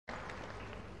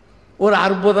ஒரு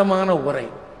அற்புதமான உரை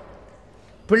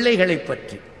பிள்ளைகளை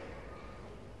பற்றி.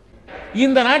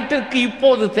 இந்த நாட்டிற்கு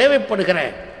இப்போது தேவைப்படுகிற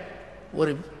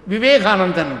ஒரு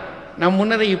விவேகானந்தன் நம்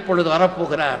முன்னரே இப்பொழுது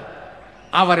வரப்போகிறார்.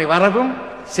 அவரை வரவும்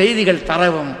செய்திகள்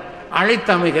தரவும்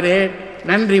அழைத்தமைகிறேன்.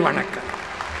 நன்றி, வணக்கம்.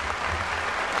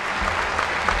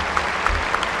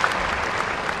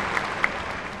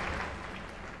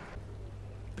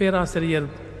 பேராசிரியர்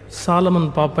சாலமன்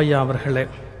பாப்பையா அவர்களே,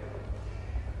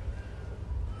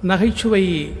 நகைச்சுவை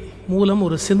மூலம்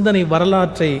ஒரு சிந்தனை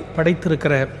வரலாற்றை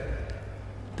படைத்திருக்கிற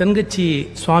தென்கட்சி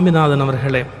சுவாமிநாதன்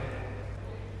அவர்களே,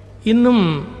 இன்னும்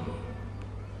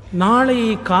நாளை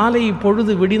காலை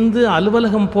பொழுது விடிந்து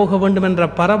அலுவலகம் போக வேண்டும் என்ற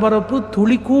பரபரப்பு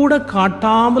துளிக்கூட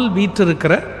காட்டாமல்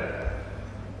வீற்றிருக்கிற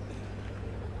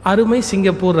அருமை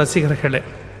சிங்கப்பூர் ரசிகர்களே,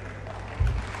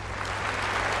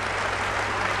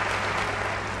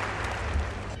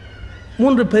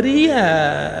 மூன்று பெரிய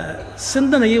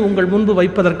சிந்தனையை உங்கள் முன்பு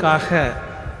வைப்பதற்காக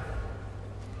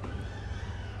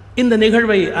இந்த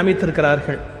நிகழ்வை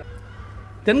அமைத்திருக்கிறார்கள்.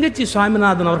 தென்கட்சி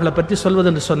சுவாமிநாதன் அவர்களை பற்றி சொல்வது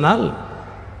என்று சொன்னால்,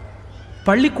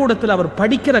 பள்ளிக்கூடத்தில் அவர்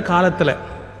படிக்கிற காலத்தில்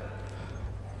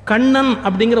கண்ணன்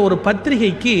அப்படிங்கிற ஒரு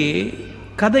பத்திரிகைக்கு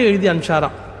கதை எழுதி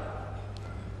அனுப்பிச்சாராம்.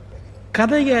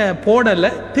 கதையை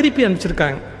போடலை, திருப்பி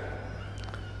அனுப்பிச்சிருக்காங்க.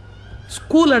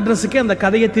 ஸ்கூல் அட்ரஸுக்கே அந்த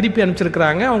கதையை திருப்பி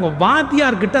அனுப்பிச்சிருக்கிறாங்க. அவங்க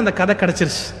வாத்தியார்கிட்ட அந்த கதை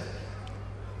கிடச்சிருச்சு.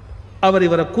 அவர்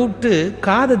இவரை கூப்பிட்டு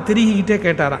காதை திருகிக்கிட்டே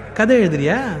கேட்டாராம், கதை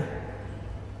எழுதுறியா?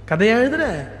 கதையா எழுதுற?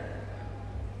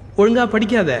 ஒழுங்காக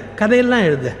படிக்காத, கதையெல்லாம்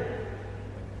எழுத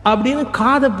அப்படின்னு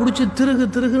காதை பிடிச்சி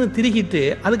திருகுன்னு திருகிட்டு,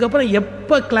 அதுக்கப்புறம்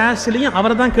எப்போ கிளாஸ்லேயும்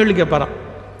அவரை தான் கேள்வி கேட்பாராம்.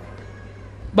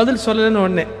 பதில் சொல்லலைன்னு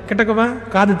உடனே கிட்டக்கவா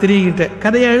காது திருகிக்கிட்டு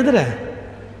கதையா எழுதுற?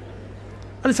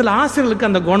 அது சில ஆசிரியர்களுக்கு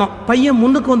அந்த குணம், பையன்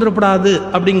முன்னுக்கு வந்துடக்கூடாது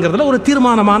அப்படிங்கிறதுல ஒரு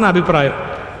தீர்மானமான அபிப்பிராயம்.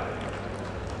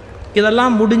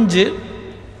 இதெல்லாம் முடிஞ்சு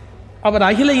அவர்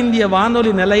அகில இந்திய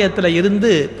வானொலி நிலையத்தில்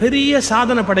இருந்து பெரிய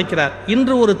சாதனை படைக்கிறார்.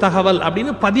 இன்று ஒரு தகவல்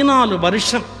அப்படின்னு 14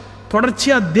 வருஷம்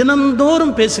தொடர்ச்சியாக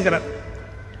தினந்தோறும் பேசுகிறார்.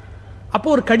 அப்போ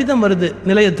ஒரு கடிதம் வருது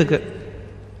நிலையத்துக்கு.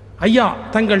 ஐயா,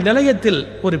 தங்கள் நிலையத்தில்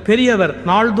ஒரு பெரியவர்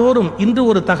நாள்தோறும் இன்று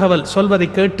ஒரு தகவல் சொல்வதை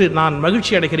கேட்டு நான்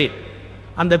மகிழ்ச்சி அடைகிறேன்.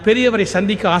 அந்த பெரியவரை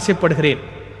சந்திக்க ஆசைப்படுகிறேன்.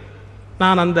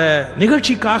 நான் அந்த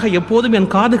நிகழ்ச்சிக்காக எப்போதும்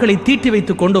என் காதுகளை தீட்டி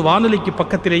வைத்து கொண்டு வானொலிக்கு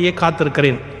பக்கத்திலேயே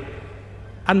காத்திருக்கிறேன்.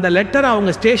 அந்த லெட்டரை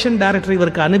அவங்க ஸ்டேஷன் டைரக்டர்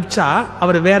இவருக்கு அனுப்பிச்சா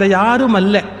அவர் வேற யாரும்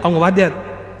அல்ல, அவங்க வாத்தியார்.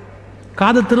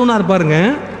 காது திருவினார் பாருங்க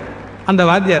அந்த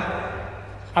வாத்தியார்.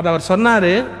 அதை அவர்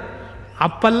சொன்னார்,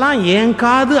 அப்பெல்லாம் என்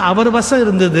காது அவர் வசம்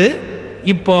இருந்தது,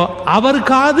 இப்போ அவர்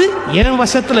காது என்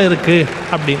வசத்தில் இருக்கு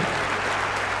அப்படின்னு.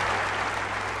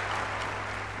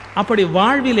 அப்படி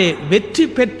வாழ்விலே வெற்றி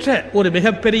பெற்ற ஒரு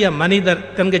மிகப்பெரிய மனிதர்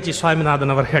தென்கட்சி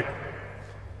சுவாமிநாதன் அவர்கள்.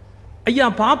 ஐயா,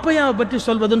 பாப்பையாவை பற்றி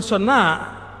சொல்வதுன்னு சொன்னால்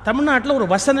தமிழ்நாட்டில் ஒரு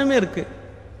வசனமே இருக்கு.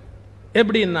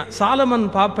 எப்படின்னா, சாலமன்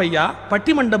பாப்பையா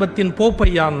பட்டிமண்டபத்தின்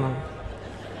போப்பையான்னு.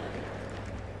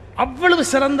 அவ்வளவு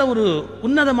சிறந்த ஒரு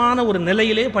உன்னதமான ஒரு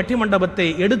நிலையிலே பட்டிமண்டபத்தை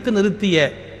எடுத்து நிறுத்திய,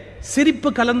 சிரிப்பு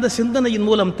கலந்த சிந்தனையின்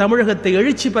மூலம் தமிழகத்தை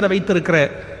எழுச்சி பெற வைத்திருக்கிற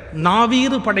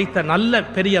நாவீறு படைத்த நல்ல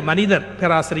பெரிய மனிதர்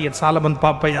பேராசிரியர் சாலமன்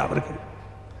பாப்பையா அவர்கள்.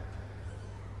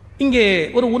 இங்கே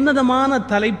ஒரு உன்னதமான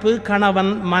தலைப்பு,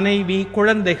 கணவன் மனைவி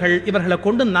குழந்தைகள் இவர்களை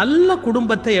கொண்டு நல்ல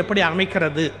குடும்பத்தை எப்படி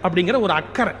அமைக்கிறது அப்படிங்கிற ஒரு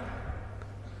அக்கறை.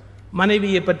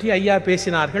 மனைவியை பற்றி ஐயா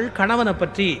பேசினார்கள், கணவனை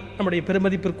பற்றி நம்முடைய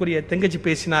பெருமதிப்பிற்குரிய தெங்கச்சி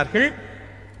பேசினார்கள்.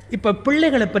 இப்போ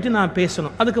பிள்ளைகளை பற்றி நான்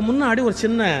பேசணும். அதுக்கு முன்னாடி ஒரு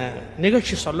சின்ன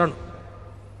நிகழ்ச்சி சொல்லணும்.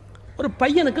 ஒரு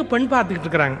பையனுக்கு பெண் பார்த்துக்கிட்டு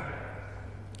இருக்கிறாங்க.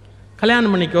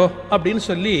 கல்யாணம் பண்ணிக்கோ அப்படின்னு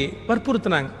சொல்லி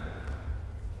வற்புறுத்தினாங்க.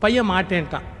 பையன்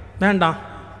மாட்டேன்ட்டான், வேண்டாம்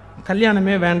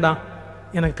கல்யாணமே வேண்டாம்,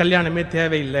 எனக்கு கல்யாணமே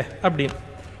தேவையில்லை அப்படின்னு.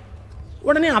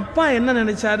 உடனே அப்பா என்ன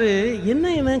நினைச்சாரு,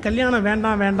 என்ன கல்யாணம்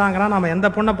வேண்டாம் வேண்டாங்கிறான், நம்ம எந்த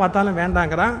பொண்ணை பார்த்தாலும்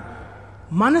வேண்டாங்கிறான்,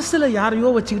 மனசில்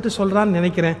யாரையோ வச்சுக்கிட்டு சொல்கிறான்னு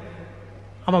நினைக்கிறேன்,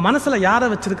 அவன் மனசில் யாரை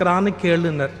வச்சிருக்கிறான்னு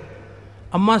கேளுன்னர்.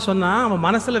 அம்மா சொன்னா, அவன்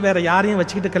மனசில் வேற யாரையும்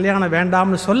வச்சுக்கிட்டு கல்யாணம்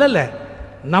வேண்டாம்னு சொல்லலை,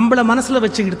 நம்மளை மனசில்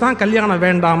வச்சுக்கிட்டு தான் கல்யாணம்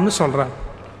வேண்டாம்னு சொல்கிறான்.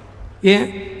 ஏன்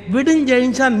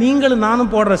விடுஞ்செழிஞ்சா நீங்களும்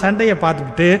நானும் போடுற சண்டையை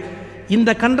பார்த்துக்கிட்டு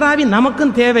இந்த கன்றாவி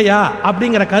நமக்கும் தேவையா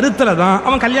அப்படிங்கிற கருத்தில் தான்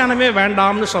அவன் கல்யாணமே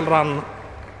வேண்டாம்னு சொல்கிறான்.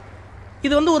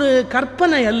 இது ஒரு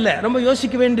கற்பனை அல்ல, ரொம்ப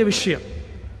யோசிக்க வேண்டிய விஷயம்.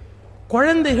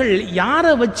 குழந்தைகள்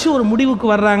யாரை வச்சு ஒரு முடிவுக்கு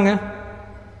வர்றாங்க?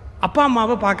 அப்பா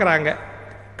அம்மாவை பார்க்குறாங்க.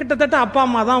 கிட்டத்தட்ட அப்பா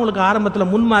அம்மா தான் அவங்களுக்கு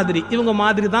ஆரம்பத்தில் முன்மாதிரி, இவங்க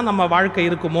மாதிரி தான் நம்ம வாழ்க்கை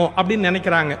இருக்குமோ அப்படின்னு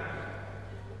நினைக்கிறாங்க.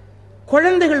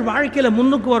 குழந்தைகள் வாழ்க்கையில்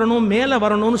முன்னுக்கு வரணும், மேலே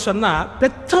வரணும்னு சொன்னால்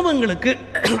பெற்றவங்களுக்கு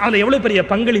அதில் எவ்வளோ பெரிய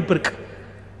பங்களிப்பு இருக்கு.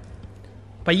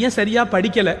 பையன் சரியாக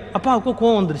படிக்கலை, அப்பாவுக்கு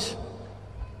கோவம் வந்துருச்சு.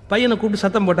 பையனை கூப்பிட்டு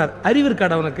சத்தம் போட்டார், அறிவு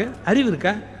இருக்காடா உனக்கு? அறிவு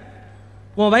இருக்கா?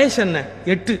 உன் வயசு என்ன?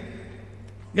 8.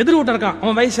 எதிர் வீட்டை இருக்கான்,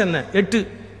 அவன் வயசு என்ன? 8.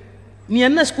 நீ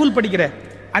என்ன ஸ்கூல் படிக்கிற?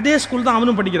 அதே ஸ்கூல் தான்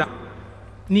அவனும் படிக்கிறான்.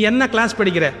 நீ என்ன கிளாஸ்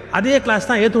படிக்கிற அதே கிளாஸ்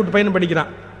தான் ஏற்று விட்டு பையன்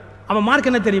படிக்கிறான். அவன் மார்க்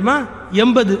என்ன தெரியுமா?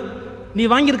 80. நீ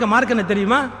வாங்கியிருக்க மார்க் என்ன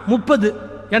தெரியுமா? 30.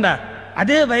 ஏண்டா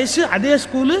அதே வயசு, அதே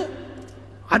ஸ்கூலு,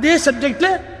 அதே சப்ஜெக்ட்ல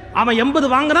அவன் 80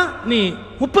 வாங்குறான், நீ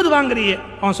 30 வாங்குறியே.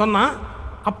 அவன் சொன்னான்,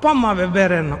 அப்பா அம்மா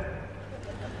வெவ்வேறு எண்ணம்.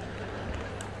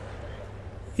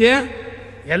 ஏன்?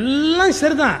 எல்லாம்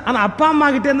சரிதான், ஆனால் அப்பா அம்மா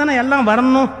கிட்டே இருந்தானே எல்லாம்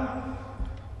வரணும்.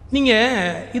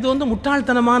 நீங்கள் இது வந்து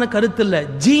முட்டாள்தனமான கருத்து இல்லை.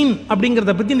 ஜீன்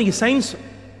அப்படிங்கிறத பற்றி இன்னைக்கு சயின்ஸ்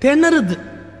திணறுது.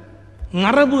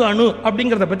 மரபு அணு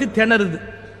அப்படிங்கிறத பற்றி திணறுது.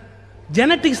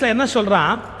 ஜெனட்டிக்ஸில் என்ன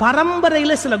சொல்கிறான்,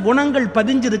 பரம்பரையில் சில குணங்கள்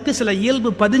பதிஞ்சிருக்கு, சில இயல்பு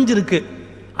பதிஞ்சிருக்கு,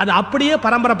 அது அப்படியே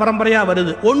பரம்பரையாக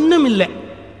வருது. ஒன்றும் இல்லை,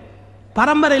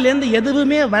 பரம்பரையிலேருந்து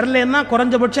எதுவுமே வரலன்னா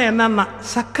குறைஞ்சபட்சம் என்னன்னா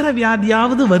சக்கரை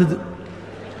வியாதியாவது வருது.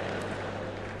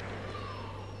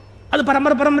 அது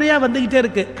பரம்பரையாக வந்துக்கிட்டே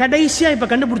இருக்கு. கடைசியாக இப்போ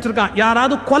கண்டுபிடிச்சிருக்கான்,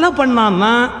 யாராவது கொலை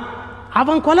பண்ணான்னா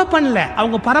அவன் கொலை பண்ணல,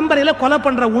 அவங்க பரம்பரையில் கொலை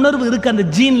பண்ணுற உணர்வு இருக்கு அந்த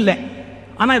ஜீனில்.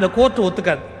 ஆனால் இதை கோர்ட்டு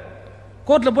ஒத்துக்காது.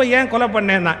 கோர்ட்டில் போய் ஏன் கொலை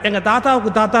பண்ணேன்னா, எங்கள்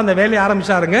தாத்தாவுக்கு தாத்தா அந்த வேலையை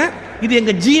ஆரம்பிச்சாருங்க, இது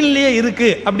எங்கள் ஜீன்லேயே இருக்கு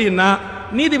அப்படின்னா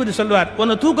நீதிபதி சொல்லுவார்,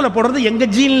 உன்னை தூக்கில் போடுறது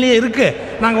எங்கள் ஜீன்லேயே இருக்கு,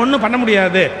 நாங்கள் ஒன்றும் பண்ண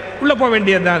முடியாது, உள்ளே போக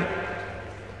வேண்டியதுதான்.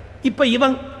 இப்போ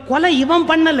இவன் கொலை இவன்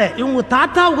பண்ணலை, இவங்க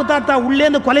தாத்தாவுக்கு தாத்தா உள்ளே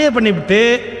இந்த கொலையை பண்ணிவிட்டு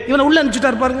இவனை உள்ளே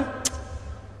அனுப்பிச்சுட்டார் பாருங்க.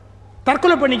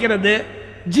 தற்கொலை பண்ணிக்கிறது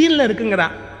ஜீனில்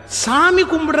இருக்குங்கிறான், சாமி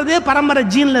கும்பிடுறதே பரம்பரை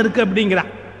ஜீனில் இருக்கு அப்படிங்கிறான்.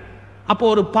 அப்போ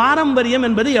ஒரு பாரம்பரியம்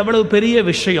என்பது எவ்வளவு பெரிய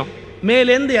விஷயம்,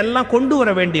 மேலேருந்து எல்லாம் கொண்டு வர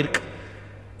வேண்டியிருக்கு.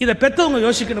 இதை பெற்றவங்க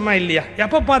யோசிக்கணுமா இல்லையா?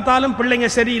 எப்போ பார்த்தாலும் பிள்ளைங்க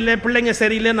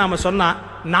சரியில்லைன்னு நாம் சொன்னால்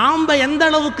நாம் எந்த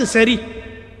அளவுக்கு சரி?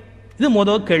 இது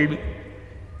முதல் கேள்வி.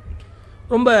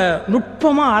 ரொம்ப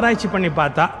நுட்பமாக ஆராய்ச்சி பண்ணி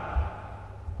பார்த்தா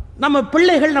நம்ம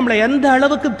பிள்ளைகள் நம்மளை எந்த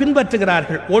அளவுக்கு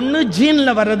பின்பற்றுகிறார்கள். ஒன்று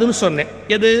ஜீனில் வர்றதுன்னு சொன்னேன்,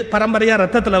 எது பரம்பரையாக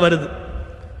ரத்தத்தில் வருது.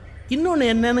 இன்னொன்று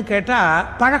என்னன்னு கேட்டால்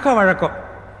பழக்க வழக்கம்.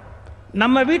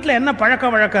 நம்ம வீட்டில் என்ன பழக்க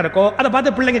வழக்கம் இருக்கோ அதை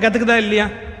பார்த்து பிள்ளைங்க கற்றுக்குதா இல்லையா?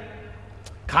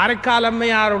 காரைக்கால்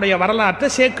அம்மையாருடைய வரலாற்றை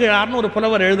சேக்கிழார்னு ஒரு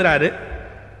புலவர் எழுதுறாரு.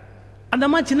 அந்த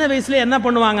மாதிரி சின்ன வயசுல என்ன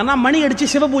பண்ணுவாங்கன்னா மணி அடித்து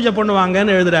சிவ பூஜை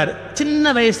பண்ணுவாங்கன்னு எழுதுறாரு.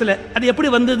 சின்ன வயசுல அது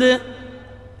எப்படி வந்தது?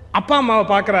 அப்பா அம்மாவை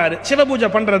பார்க்குறாரு சிவ பூஜை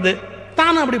பண்ணுறது,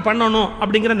 தானும் அப்படி பண்ணணும்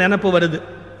அப்படிங்கிற நினைப்பு வருது.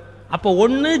 அப்போ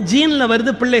ஒன்று ஜீனில்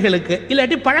வருது பிள்ளைகளுக்கு,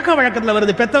 இல்லாட்டி பழக்க வழக்கத்தில்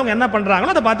வருது. பெற்றவங்க என்ன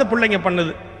பண்ணுறாங்களோ அதை பார்த்து பிள்ளைங்க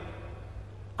பண்ணுது.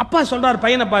 அப்பா சொல்றார்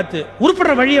பையனை பார்த்து,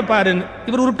 உருப்படுற வழியை பாருன்னு.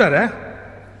 இவர் உருப்பிட்டார?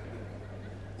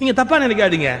 நீங்கள் தப்பாக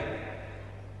நினைக்காதீங்க.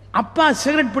 அப்பா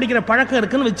சிகரெட் பிடிக்கிற பழக்கம்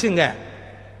இருக்குன்னு வச்சுங்க,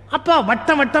 அப்பா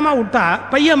வட்டமாக விட்டா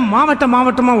பையன்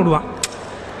மாவட்டமாக விடுவான்.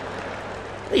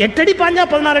 8 அடி பாஞ்சா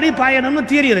 16 அடி பாயணும்னு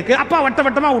தியரி இருக்கு. அப்பா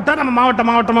வட்டமாக விட்டா நம்ம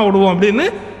மாவட்டமாக விடுவோம் அப்படின்னு.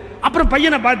 அப்புறம்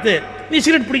பையனை பார்த்து நீ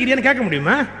சிகரெட் பிடிக்கிறியான்னு கேட்க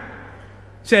முடியுமா?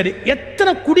 சரி,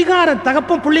 எத்தனை குடிகார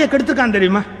தகப்பம் புள்ளைய கெடுத்துருக்கான்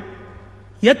தெரியுமா?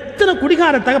 எத்தனை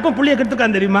குடிகார தகப்பம் புள்ளைய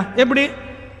கெடுத்துருக்கான் தெரியுமா? எப்படி?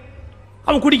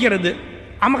 அவன் குடிக்கிறது,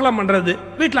 அமகலம் பண்ணுறது,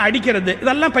 வீட்டில் அடிக்கிறது,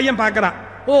 இதெல்லாம் பையன் பார்க்குறான்.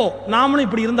 ஓ, நாமளும்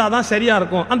இப்படி இருந்தால் தான் சரியாக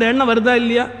இருக்கும், அந்த எண்ணம் வருதா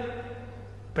இல்லையா?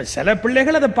 இப்போ சில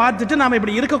பிள்ளைகள் அதை பார்த்துட்டு நாம்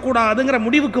இப்படி இருக்கக்கூடாதுங்கிற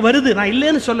முடிவுக்கு வருது, நான்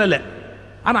இல்லைன்னு சொல்லலை.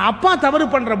 ஆனால் அப்பா தவறு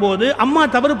பண்ணுற போது, அம்மா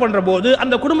தவறு பண்ணுற போது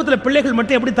அந்த குடும்பத்தில் பிள்ளைகள்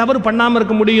மட்டும் எப்படி தவறு பண்ணாமல்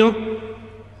இருக்க முடியும்?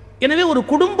 எனவே ஒரு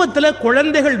குடும்பத்தில்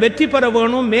குழந்தைகள் வெற்றி பெற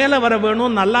வேணும், மேலே வர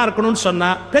வேணும், நல்லா இருக்கணும்னு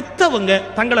சொன்னால் பெற்றவங்க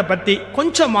தங்களை பற்றி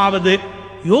கொஞ்சமாவது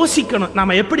யோசிக்கணும்.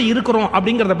 நாம் எப்படி இருக்கிறோம்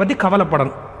அப்படிங்கிறத பற்றி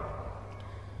கவலைப்படணும்.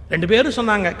 2 பேரும்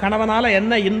சொன்னாங்க, கணவனால்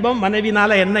என்ன இன்பம்,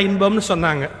 மனைவினால் என்ன இன்பம்னு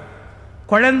சொன்னாங்க.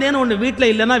 குழந்தைன்னு ஒன்று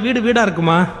வீட்டில் இல்லைன்னா வீடாக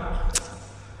இருக்குமா?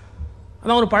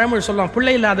 அதான் ஒரு பழமொழி சொல்லுவான்,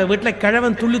 பிள்ளை இல்லாத வீட்டில்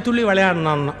கிழவன் துள்ளி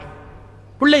விளையாடினான்னா.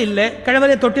 பிள்ளை இல்லை,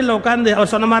 கிழவரே தொட்டிலில் உட்காந்து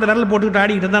அவர் சொன்ன மாதிரி விரல் போட்டுக்கிட்டு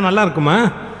ஆடிக்கிட்டு இருந்தால் நல்லா இருக்குமா?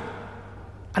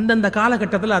 அந்தந்த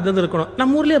காலகட்டத்தில் அது இருக்கணும்.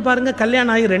 நம்ம ஊர்லேயே பாருங்கள்,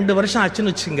 கல்யாணம் ஆகி 2 வருஷம்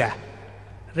ஆச்சுன்னு வச்சுங்க.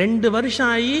 2 வருஷம்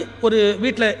ஆகி ஒரு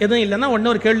வீட்டில் எதுவும் இல்லைன்னா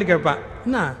ஒன்று ஒரு கேள்வி கேட்பான்,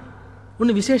 என்ன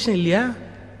ஒன்றும் விசேஷம் இல்லையா?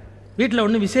 வீட்டில்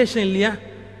ஒன்றும் விசேஷம் இல்லையா?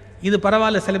 இது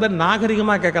பரவாயில்ல, சில பேர்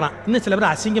நாகரிகமாக கேட்குறான், இன்னும் சில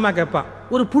பேர் அசிங்கமாக கேட்பான்,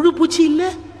 ஒரு புழு பூச்சி இல்லை?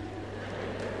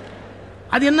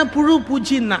 அது என்ன புழு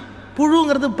பூச்சின்னா?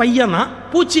 புழுங்கிறது பையனா,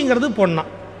 பூச்சிங்கிறது பொண்ணா?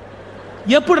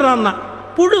 எப்படிறான்னா,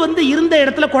 புழு இருந்த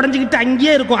இடத்துல குடஞ்சிக்கிட்டு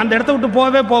அங்கேயே இருக்கும், அந்த இடத்த விட்டு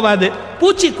போகவே போகாது.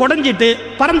 பூச்சி குடஞ்சிட்டு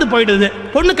பறந்து போயிடுது.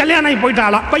 பொண்ணு கல்யாணம் ஆகி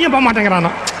போயிட்டாலாம், பையன் போக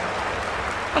மாட்டேங்கிறானா,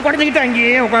 குடஞ்சிக்கிட்டு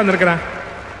அங்கேயே உட்காந்துருக்கிறான்.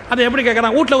 அதை எப்படி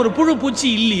கேட்குறான், வீட்டில் ஒரு புழு பூச்சி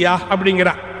இல்லையா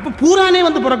அப்படிங்கிறான். இப்போ பூரானே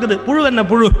பிறக்குது, புழு என்ன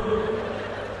புழு?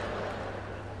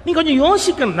 நீ கொஞ்சம்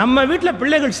யோசிக்கணும். நம்ம வீட்டில்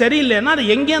பிள்ளைகள் சரியில்லைன்னா அது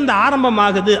எங்கேருந்து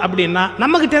ஆரம்பமாகுது அப்படின்னா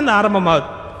நம்மகிட்டேருந்து ஆரம்பமாகுது.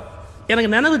 எனக்கு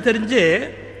நினைவு தெரிஞ்சு,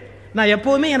 நான்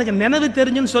எப்போவுமே எனக்கு நினைவு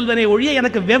தெரிஞ்சுன்னு சொல்வேனே ஒழிய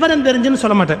எனக்கு விவரம் தெரிஞ்சுன்னு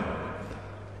சொல்ல மாட்டேன்.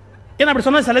 ஏன்னா அப்படி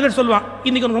சொன்னால் சில பேர் சொல்லுவான்,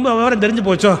 இன்னைக்கு உனக்கு ரொம்ப விவரம் தெரிஞ்சு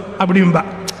போச்சோ அப்படின்பா.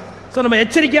 ஸோ நம்ம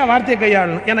எச்சரிக்கையாக வார்த்தையை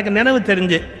கையாளணும். எனக்கு நினைவு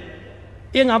தெரிஞ்சு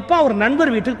எங்கள் அப்பா ஒரு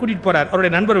நண்பர் வீட்டுக்கு கூட்டிகிட்டு போகிறார்.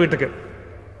 அவருடைய நண்பர் வீட்டுக்கு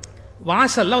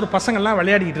வாசலில் ஒரு பசங்கள்லாம்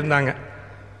விளையாடிக்கிட்டு இருந்தாங்க.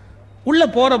 உள்ளே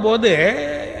போகிற போது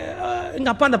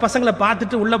எங்கள் அப்பா அந்த பசங்களை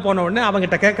பார்த்துட்டு உள்ளே போன உடனே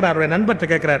அவங்ககிட்ட கேட்குறாரு, நண்பர்கிட்ட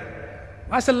கேட்குறாரு,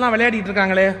 வாசல்லாம் விளையாடிட்டு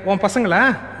இருக்காங்களே உன் பசங்களா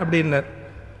அப்படின்னார்.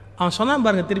 அவன் சொன்னான்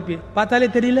பாருங்க, திருப்பி பார்த்தாலே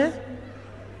தெரியல,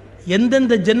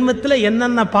 எந்தெந்த ஜென்மத்தில்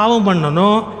என்னென்ன பாவம்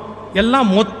பண்ணணும் எல்லாம்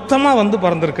மொத்தமாக வந்து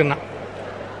பிறந்திருக்குன்னா.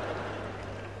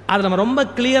 அது நம்ம ரொம்ப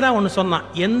கிளியராக ஒன்று சொன்னான்,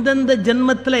 எந்தெந்த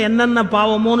ஜென்மத்தில் என்னென்ன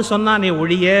பாவமோன்னு சொன்னானே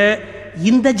ஒழிய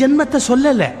இந்த ஜென்மத்தை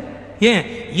சொல்லலை. ஏன்,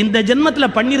 இந்த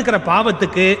ஜென்மத்தில் பண்ணியிருக்கிற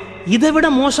பாவத்துக்கு இதை விட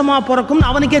மோசமாக பிறக்கும்னு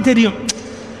அவனுக்கே தெரியும்.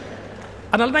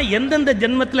 அதனால தான் எந்தெந்த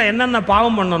ஜென்மத்தில் என்னென்ன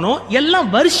பாவம் பண்ணணும் எல்லாம்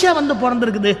வருஷம் வந்து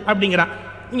பிறந்திருக்குது அப்படிங்கிறான்.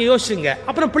 நீங்கள் யோசிச்சுங்க.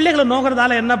 அப்புறம் பிள்ளைகளை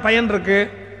நோக்கிறதால என்ன பயன் இருக்கு?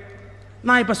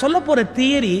 நான் இப்போ சொல்ல போகிற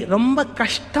தியரி ரொம்ப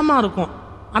கஷ்டமாக இருக்கும்,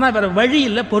 ஆனால் வேறு வழி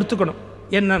இல்லை, பொறுத்துக்கணும்.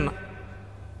 என்னன்னா,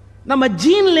 நம்ம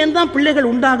ஜீன்லேருந்து தான்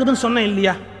பிள்ளைகள் உண்டாகுதுன்னு சொன்னேன்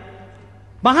இல்லையா?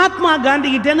 மகாத்மா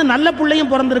காந்திகிட்டேருந்து நல்ல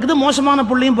பிள்ளையும் பிறந்திருக்குது, மோசமான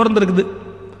பிள்ளையும் பிறந்திருக்குது.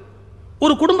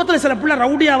 ஒரு குடும்பத்தில் சில பிள்ளை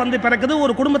ரவுடியாக வந்து பிறக்குது,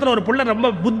 ஒரு குடும்பத்தில் ஒரு பிள்ளை ரொம்ப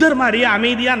புத்தர் மாதிரியா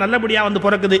அமைதியாக நல்லபடியாக வந்து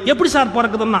பிறக்குது. எப்படி சார்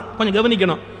பிறக்குதுன்னா கொஞ்சம்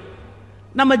கவனிக்கணும்.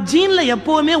 நம்ம ஜீனில்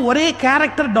எப்போவுமே ஒரே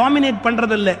கேரக்டர் டாமினேட்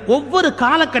பண்ணுறது இல்லை. ஒவ்வொரு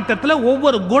காலகட்டத்தில்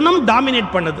ஒவ்வொரு குணம்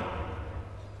டாமினேட் பண்ணுது.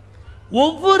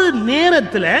 ஒவ்வொரு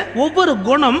நேரத்தில் ஒவ்வொரு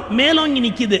குணம் மேலோங்கி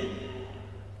நிற்கிது.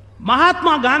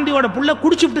 மகாத்மா காந்தியோட புள்ள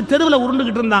குடிச்சுட்டு தெருவில்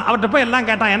உருண்டுகிட்டு இருந்தான். அவர்கிட்ட போய் எல்லாம்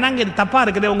கேட்டான், என்னங்க இது தப்பா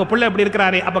இருக்குது, உங்க பிள்ளை எப்படி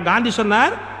இருக்கிறாரு? அப்ப காந்தி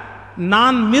சொன்னார்,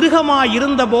 நான் மிருகமா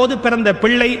இருந்த போது பிறந்த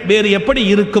பிள்ளை வேறு எப்படி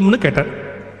இருக்கும்னு கேட்டார்.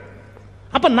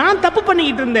 அப்ப நான் தப்பு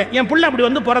பண்ணிக்கிட்டு இருந்தேன், என் பிள்ளை அப்படி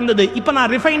வந்து பிறந்தது, இப்ப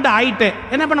நான் ரிஃபைண்ட் ஆயிட்டேன்,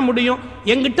 என்ன பண்ண முடியும்?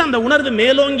 என்கிட்ட அந்த உணர்வு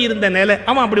மேலோங்கி இருந்த நிலை,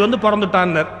 அவன் அப்படி வந்து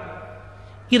பிறந்துட்டான்.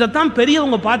 இதைத்தான்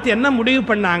பெரியவங்க பார்த்து என்ன முடிவு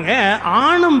பண்ணாங்க,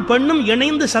 ஆணும் பெண்ணும்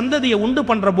இணைந்து சந்ததியை உண்டு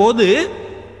பண்ற போது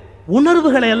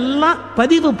உணர்வுகளை எல்லாம்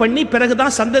பதிவு பண்ணி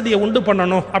பிறகுதான் சந்ததியை உண்டு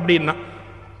பண்ணணும் அப்படின்னா.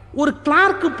 ஒரு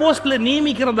கிளார்க் போஸ்ட்ல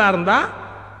நியமிக்கிறதா இருந்தா,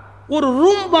 ஒரு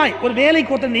ரூம் பாய் ஒரு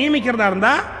வேலைக்கு ஒருத்தர் நியமிக்கிறதா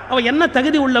இருந்தா அவன் என்ன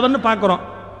தகுதி உள்ளவன்னு பார்க்கிறோம்.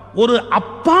 ஒரு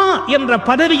அப்பா என்ற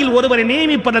பதவியில் ஒருவரை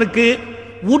நியமிப்பதற்கு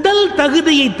உடல்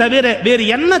தகுதியை தவிர வேறு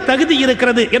என்ன தகுதி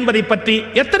இருக்கிறது என்பதை பற்றி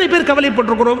எத்தனை பேர்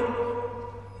கவலைப்பட்டிருக்கிறோம்?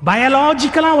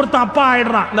 பயாலஜிக்கலா ஒருத்தன் அப்பா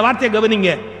ஆயிடுறான், இந்த வார்த்தையை கவனிங்க.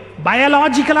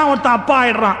 பயாலஜிக்கலா ஒருத்தன் அப்பா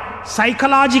ஆயிடுறான்,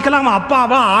 சைக்கலாஜிக்கலா அவன்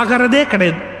அப்பாவா ஆகிறதே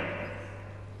கிடையாது.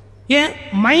 ஏன்,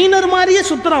 மைனர் மாதிரியே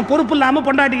சுத்துறான், பொறுப்பு இல்லாம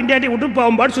பொண்டாட்டி இண்டியாட்டி விட்டு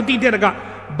போகும்போது சுத்திக்கிட்டே இருக்கான்.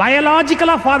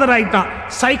 பயாலஜிக்கலா ஃபாதர் ஆயிட்டான்,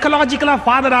 சைக்கலாஜிக்கலா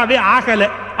ஃபாதராகவே ஆகல.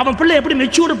 அவன் பிள்ளை எப்படி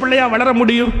மெச்சூர்டு பிள்ளையா வளர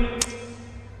முடியும்?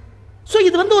 ஸோ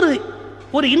இது வந்து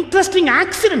ஒரு இன்ட்ரெஸ்டிங்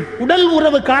ஆக்சிடென்ட். உடல்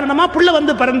உறவு காரணமா பிள்ளை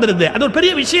வந்து பிறந்துருது, அது ஒரு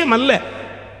பெரிய விஷயம் அல்ல.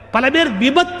 பல பேர்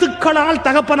விபத்துக்களால்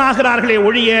தகப்பனாகிறார்களே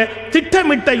ஒழிய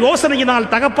திட்டமிட்ட யோசனையினால்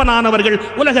தகப்பனானவர்கள்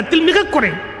உலகத்தில் மிக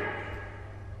குறை.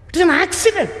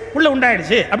 ஆக்சிடென்ட், புள்ள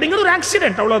உண்டாயிடுச்சு அப்படிங்கிறது ஒரு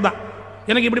ஆக்சிடென்ட், அவ்வளவுதான்.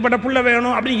 எனக்கு இப்படிப்பட்ட புள்ள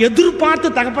வேணும் அப்படின்னு எதிர்பார்த்து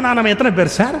தகப்பனானவன் எத்தனை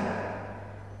பேர் சார்?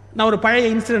 நான் ஒரு பழைய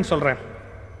இன்சிடென்ட் சொல்றேன்.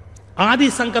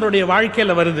 ஆதிசங்கருடைய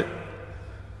வாழ்க்கையில வருது.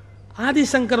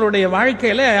 ஆதிசங்கருடைய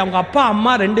வாழ்க்கையில அவங்க அப்பா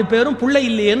அம்மா ரெண்டு பேரும் புள்ளை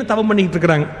இல்லையேன்னு தவம் பண்ணிட்டு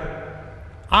இருக்கிறாங்க.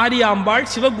 ஆரியாம்பாள்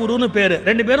சிவகுருன்னு பேரு,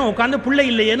 ரெண்டு பேரும் உட்காந்து புள்ளை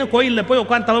இல்லையேன்னு கோயிலில் போய்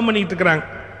உட்காந்து தவம் பண்ணிட்டு இருக்கிறாங்க.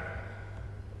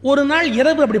 ஒரு நாள்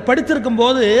இரவு அப்படி படுத்திருக்கும்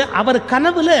போது அவர்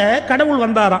கனவுல கடவுள்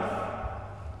வந்தாராம்.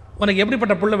 உனக்கு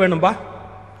எப்படிப்பட்ட புள்ள வேணும்பா?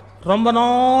 ரொம்ப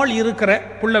நாள் இருக்கிற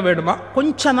புள்ள வேணுமா,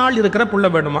 கொஞ்ச நாள் இருக்கிற புள்ள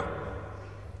வேணுமா?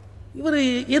 இவர்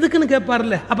எதுக்குன்னு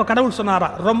கேட்பார்ல. அப்ப கடவுள் சொன்னாரா,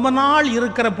 ரொம்ப நாள்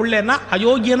இருக்கிற புள்ளைன்னா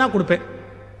அயோக்கியனா கொடுப்பேன்,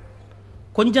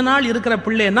 கொஞ்ச நாள் இருக்கிற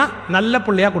பிள்ளைன்னா நல்ல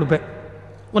பிள்ளையா கொடுப்பேன்,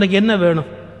 உனக்கு என்ன வேணும்?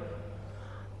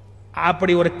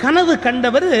 அப்படி ஒரு கனவு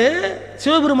கண்டவர்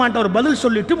சிவபெருமான்ட்ட ஒரு பதில்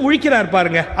சொல்லிட்டு முழிக்கிறார்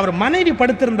பாருங்க. அவர் மனைவி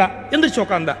படுத்திருந்தா, எந்திரிச்சு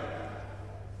உட்காந்தா.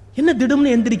 என்ன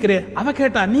திடும்னு எந்திரிக்கிறே? அவ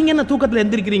கேட்டா, நீங்க என்ன தூக்கத்தில்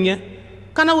எந்திரிக்கிறீங்க?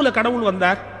 கனவுல கடவுள்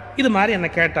வந்தார், இது மாதிரி என்ன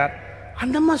கேட்டார்.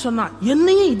 அந்த அம்மா சொன்னா,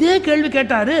 என்னையும் இதே கேள்வி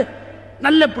கேட்டாரு,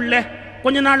 நல்ல பிள்ளை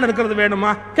கொஞ்ச நாள் இருக்கிறது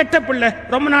வேணுமா, கெட்ட பிள்ளை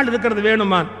ரொம்ப நாள் இருக்கிறது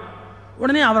வேணுமா?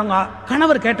 உடனே அவங்க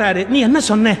கணவர் கேட்டாரு, நீ என்ன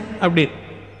சொன்ன அப்படி?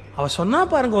 அவ சொன்னா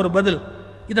பாருங்க ஒரு பதில்,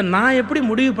 இதை நான் எப்படி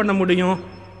முடிவு பண்ண முடியும்,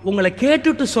 உங்களை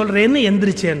கேட்டுட்டு சொல்றேன்னு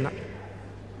எந்திரிச்சேன்னா.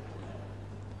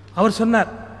 அவர் சொன்னார்,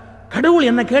 கடவுள்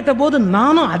என்ன கேட்ட போது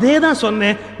நானும் அதே தான்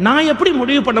சொன்னேன், நான் எப்படி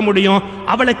முடிவு பண்ண முடியும்,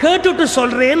 அவளை கேட்டுட்டு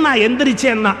சொல்றேன்னு நான்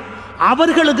எந்திரிச்சேன்னா.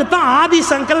 அவர்களுக்கு தான்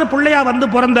ஆதிசங்கரர் பிள்ளையா வந்து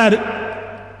பிறந்தாரு.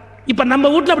 இப்ப நம்ம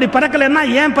வீட்டுல அப்படி பிறக்கலன்னா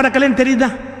ஏன் பிறக்கலன்னு தெரியுதா?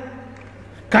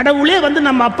 கடவுளே வந்து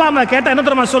நம்ம அப்பா அம்மா கேட்டா என்ன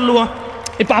தெரியுமா சொல்லுவோம்?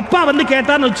 இப்ப அப்பா வந்து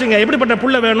கேட்டான்னு வச்சுங்க, எப்படிப்பட்ட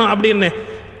புள்ள வேணும் அப்படின்னு,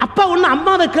 அப்பா ஒண்ணு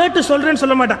அம்மாவை கேட்டு சொல்றேன்னு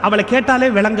சொல்ல மாட்டேன், அவளை கேட்டாலே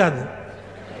விளங்காது,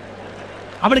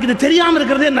 அவளுக்கு இது தெரியாம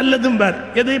இருக்கிறதே நல்லதும்பார்.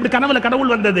 எது, இப்படி கனவுல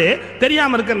கடவுள் வந்தது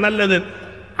தெரியாம இருக்கிற நல்லது.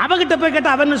 அவகிட்ட போய்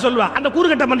கேட்டா அவன்னு சொல்லுவா, அந்த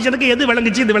கூறுகட்ட மனுஷனுக்கு எது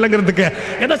விளங்குச்சு இது விளங்குறதுக்கு,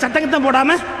 ஏதோ சத்தங்கத்தான்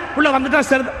போடாம புள்ள வந்துட்டா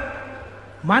சரி.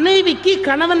 மனைவிக்கு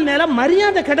கணவன் மேல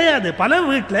மரியாதை கிடையாது. பல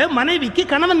வீட்டுல மனைவிக்கு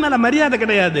கணவன் மேல மரியாதை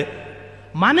கிடையாது.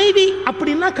 மனைவி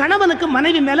அப்படின்னா கணவனுக்கு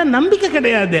மனைவி மேல நம்பிக்கை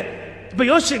கிடையாது. இப்ப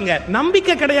யோசிச்சுங்க,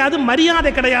 நம்பிக்கை கிடையாது,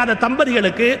 மரியாதை கிடையாத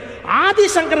தம்பதிகளுக்கு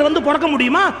ஆதிசங்கர் வந்து பிறக்க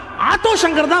முடியுமா? ஆட்டோ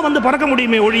சங்கர் தான் வந்து பிறக்க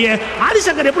முடியுமே ஒழிய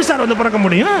ஆதிசங்கர் எப்படி சார் வந்து பிறக்க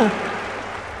முடியும்?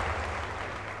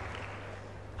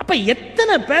 அப்ப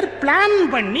எத்தனை பேர் பிளான்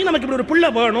பண்ணி நமக்கு இப்படி ஒரு புள்ள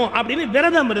வேணும் அப்படின்னு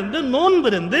விரதம் இருந்து நோன்பு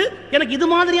இருந்து எனக்கு இது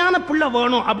மாதிரியான புள்ள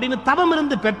வேணும் அப்படின்னு தவம்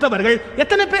இருந்து பெற்றவர்கள்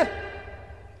எத்தனை பேர்?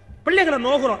 பிள்ளைகளை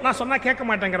நோகுறோம், நான் சொன்னா கேட்க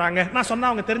மாட்டேங்கிறாங்க, நான் சொன்னா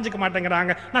அவங்க தெரிஞ்சுக்க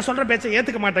மாட்டேங்கிறாங்க, நான் சொல்ற பேச்சை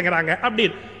ஏத்துக்க மாட்டேங்கிறாங்க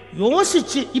அப்படின்னு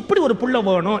யோசிச்சு இப்படி ஒரு புள்ள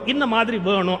வேணும், இந்த மாதிரி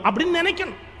வேணும் அப்படின்னு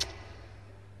நினைக்கணும்.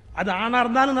 அது ஆணா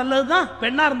இருந்தாலும் நல்லதுதான்,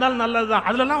 பெண்ணா இருந்தாலும் நல்லதுதான்.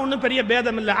 அதுலலாம் ஒன்றும் பெரிய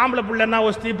பேதம் இல்லை. ஆம்பளை பிள்ளைன்னா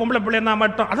ஒஸ்தி, பொம்பளை பிள்ளைன்னா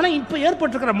மட்டும், அதெல்லாம் இப்ப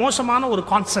ஏற்பட்டிருக்கிற மோசமான ஒரு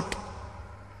கான்செப்ட்.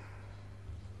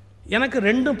 எனக்கு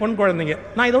 2 பெண் குழந்தைங்க.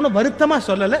 நான் இதை ஒன்றும் வருத்தமாக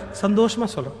சொல்லலை, சந்தோஷமாக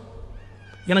சொல்கிறேன்.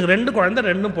 எனக்கு 2 குழந்தை,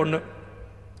 2 பொண்ணு.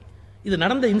 இது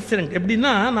நடந்த இன்சிடென்ட்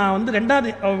எப்படின்னா, நான் வந்து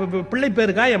 2வது பிள்ளை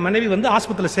பேருக்காக என் மனைவி வந்து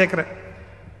ஆஸ்பத்திரியில் சேர்க்குறேன்.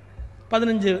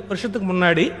 15 வருஷத்துக்கு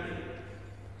முன்னாடி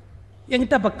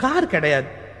என்கிட்ட அப்போ கார் கிடையாது.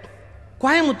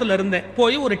 கோயம்புத்தூர்ல இருந்தேன்.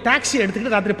 போய் ஒரு டாக்ஸி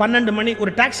எடுத்துக்கிட்டு ராத்திரி 12 மணி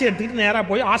ஒரு டாக்ஸி எடுத்துக்கிட்டு நேராக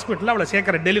போய் ஹாஸ்பிட்டலில் அவளை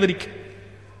சேர்க்குறேன் டெலிவரிக்கு.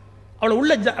 அவளை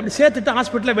உள்ள அப்படி சேர்த்துட்டு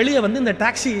ஹாஸ்பிட்டலில் வெளியே வந்து இந்த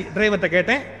டாக்ஸி டிரைவர்கிட்ட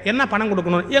கேட்டேன், என்ன பணம்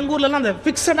கொடுக்கணும்? எங்கள் ஊர்லலாம் அந்த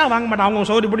ஃபிக்ஸடாக வாங்க மாட்டாங்க, அவங்க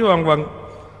சௌகரியப்படி வாங்குவாங்க.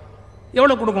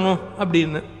 எவ்வளோ கொடுக்கணும்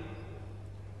அப்படின்னு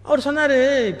அவர் சொன்னார்,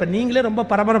 இப்போ நீங்களே ரொம்ப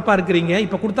பரபரப்பாக இருக்கிறீங்க,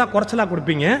 இப்போ கொடுத்தா குறைச்சலாக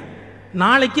கொடுப்பீங்க,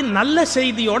 நாளைக்கு நல்ல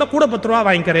செய்தியோட கூட 10 ரூபா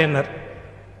வாங்கிக்கிறேன்னார்.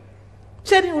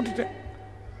 சரி விட்டுட்டேன்.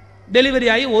 டெலிவரி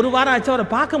ஆகி 1 வாரம் ஆச்சு, அவரை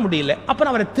பார்க்க முடியல.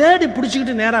 அப்புறம் அவரை தேடி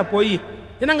பிடிச்சிக்கிட்டு நேராக போய்,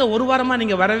 என்னங்க 1 வாரமாக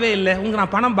நீங்கள் வரவே இல்லை, உங்களுக்கு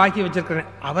நான் பணம் பாக்கி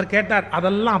வச்சிருக்கிறேன். அவர் கேட்டார்,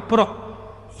 அதெல்லாம் அப்புறம்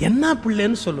என்ன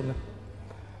பிள்ளைன்னு சொல்லுங்க.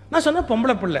 நான் சொன்னேன்,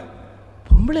 பொம்பளை பிள்ளை.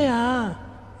 பொம்பளையா?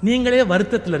 நீங்களே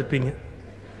வருத்தத்தில் இருப்பீங்க.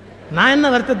 நான் என்ன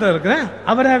வருத்தத்தில் இருக்கிறேன்?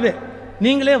 அவராகவே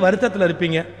நீங்களே வருத்தத்தில்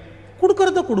இருப்பீங்க,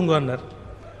 கொடுக்கறத கொடுங்கன்னார்.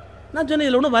 நான் சொன்னேன்,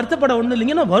 இதில் ஒன்றும் வருத்தப்பட ஒன்றும்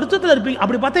இல்லைங்க, வருத்தத்தில் இருப்பீங்க.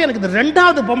 அப்படி பார்த்தா எனக்கு இந்த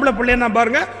 2வது பொம்பளை பிள்ளைன்னா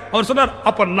பாருங்க. அவர் சொன்னார்,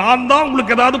 அப்போ நான் தான்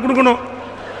உங்களுக்கு ஏதாவது கொடுக்கணும்.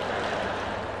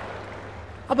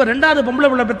 அப்போ 2வது பொம்பளை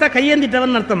பிள்ளை பார்த்தா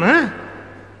கையேந்திட்டவன் அர்த்தமா?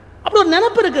 அப்படி ஒரு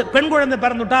நினைப்பு இருக்கு. பெண் குழந்தை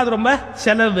பிறந்துட்டா அது ரொம்ப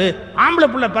செலவு, ஆம்பளை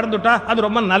பிள்ளை பிறந்துட்டா அது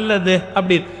ரொம்ப நல்லது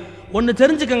அப்படின்னு. ஒன்று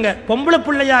தெரிஞ்சுக்கங்க, பொம்பளை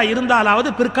பிள்ளையா இருந்தாலாவது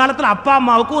பிற்காலத்தில் அப்பா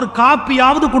அம்மாவுக்கு ஒரு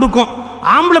காப்பியாவது கொடுக்கும்.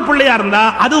 ஆம்பளை பிள்ளையா இருந்தா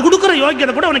அது கொடுக்குற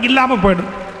யோக்கியதை கூட உனக்கு இல்லாமல் போயிடும்.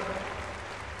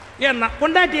 ஏன்னா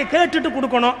பொண்டாட்டியை கேட்டுட்டு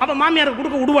கொடுக்கணும், அப்போ மாமியாருக்கு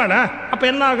கொடுக்க விடுவானா? அப்போ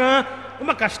என்ன ஆகும்?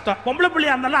 ரொம்ப கஷ்டம். பொம்பளை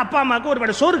பிள்ளையா இருந்தாலும் அப்பா அம்மாவுக்கு ஒரு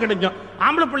வேளை சோறு கிடைக்கும்.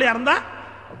 ஆம்பளை பிள்ளையா இருந்தா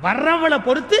வர்றவளை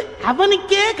பொறுத்து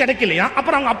அவனுக்கே கிடைக்கலையா,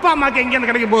 அப்புறம் அவங்க அப்பா அம்மாவுக்கு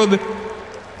எங்கேருந்து கிடைக்க போகுது?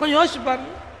 கொஞ்சம் யோசிச்சு பாருங்க.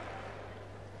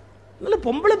 இல்லை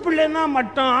பொம்பளை பிள்ளைன்னா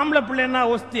மட்டும், ஆம்பளை பிள்ளைன்னா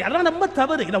ஒஸ்தி, அதெல்லாம் ரொம்ப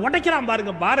தவறு. இதை உடைக்கிறான்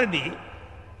பாருங்க பாரதி.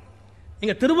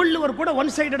 இங்க திருவள்ளுவர் கூட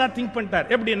ஒன் சைடடா திங்க் பண்ணிட்டார்.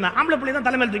 எப்படின்னா, ஆம்பளை பிள்ளை தான்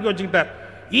தலைமையில் தூக்கி வச்சுக்கிட்டார்.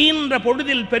 ஈன்ற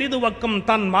பொழுதில் பெரிதுவக்கம்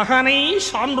தன் மகனை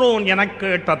சான்றோன் எனக்கு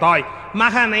கேட்ட தாய்,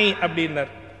 மகனை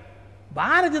அப்படின்னார்.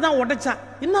 பாரதி தான் உடைச்சா.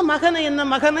 என்ன மகனை, என்ன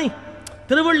மகனை?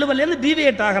 திருவள்ளுவர்லேருந்து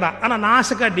டீவியேட் ஆகிறான். ஆனா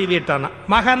நாசுக்கா டீவியேட் ஆனா,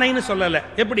 மகனைன்னு சொல்லல.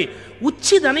 எப்படி?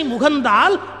 உச்சிதனை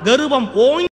முகந்தால் கருவம்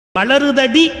ஓங்கி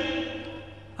வளருதடி.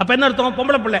 அப்ப என்ன அர்த்தம்?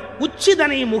 பொம்பளை பிள்ளை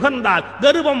உச்சிதனை முகந்தால்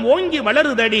கருவம் ஓங்கி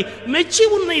வளருதடி, மெச்சி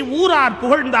உன்னை ஊரார்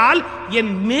புகழ்ந்தால்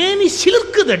என் மேனி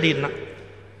சிலிர்க்குதடின்னா.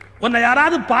 உன்னை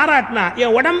யாராவது பாராட்டினா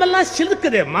என் உடம்பெல்லாம்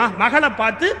சிலிர்க்குதேம்மா, மகளை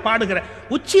பார்த்து பாடுகிற.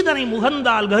 உச்சிதனை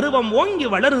முகந்தால் கருவம் ஓங்கி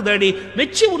வளருதடி,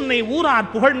 மெச்சி உன்னை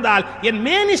ஊரார் புகழ்ந்தால் என்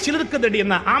மேனி சிலிர்க்குதடி.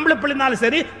 என்ன? ஆம்பளை பிள்ளைனாலும்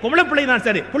சரி, பொம்பளை பிள்ளைனாலும்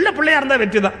சரி, பிள்ளையா இருந்தா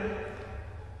வெற்றி தான்.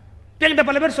 என்கிட்ட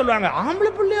பல பேர் சொல்லுவாங்க,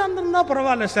 ஆம்பளை பிள்ளையா இருந்திருந்தா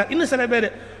பரவாயில்ல சார். இன்னும் சில பேர்,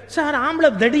 சார் ஆம்பளை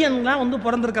தடியன்லாம் வந்து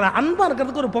பிறந்திருக்கிறா, அன்பா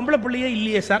இருக்கிறதுக்கு ஒரு பொம்பளை பிள்ளையே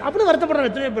இல்லையே சார் அப்படின்னு வருத்தப்படுற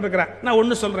எத்தனை பேர் இருக்கிறேன். நான்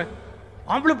ஒன்று சொல்றேன்,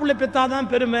 ஆம்பளை பிள்ளை பெத்தாதான்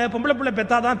பெருமை, பொம்பளை பிள்ளை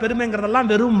பெத்தாதான் பெருமைங்கிறதெல்லாம்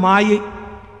வெறும் மாயை.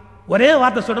 ஒரே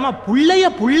வார்த்தை சொல்லுமா,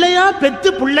 புள்ளையா பெத்து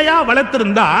புள்ளையா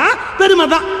வளர்த்திருந்தா பெருமை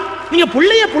தான். நீங்க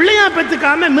புள்ளையா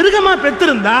பெத்துக்காம மிருகமா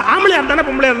பெத்திருந்தா, ஆம்பளையா இருந்தானே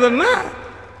பொம்பளையா இருந்ததுன்னா.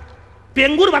 இப்ப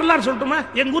எங்க ஊர் வரலாறு சொல்லட்டுமா?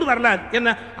 எங்க ஊர் வரலாறு என்ன?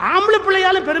 ஆம்பளை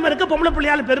பிள்ளையால பெருமை இருக்கு, பொம்பளை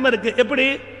பிள்ளையால பெருமை இருக்கு. எப்படி?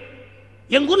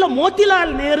 எங்க ஊர்ல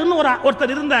மோதிலால் நேருன்னு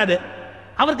ஒருத்தர் இருந்தாரு.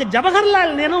 அவருக்கு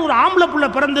ஜவஹர்லால் நேரு ஒரு ஆம்பளை பிள்ளை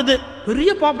பிறந்தது,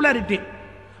 பெரிய பாப்புலாரிட்டி.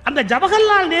 அந்த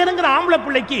ஜவஹர்லால் நேருங்கிற ஆம்பளை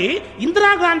பிள்ளைக்கு இந்திரா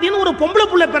காந்தின்னு ஒரு பொம்பளை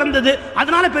பிள்ளை பிறந்தது,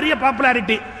 அதனால பெரிய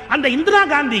பாப்புலாரிட்டி. அந்த இந்திரா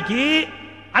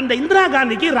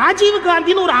காந்திக்கு ராஜீவ்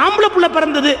காந்தின்னு ஒரு ஆம்பளை பிள்ளை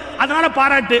பிறந்தது, அதனால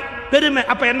பாராட்டு, பெருமை.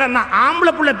 அப்ப என்னன்னா,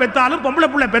 ஆம்பளை பிள்ளை பெத்தாலும் பொம்பளை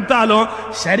பிள்ளை பெத்தாலும்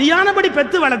சரியானபடி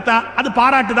பெத்து வளர்த்தா அது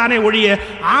பாராட்டு தானே ஒழிய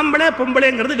ஆம்பளை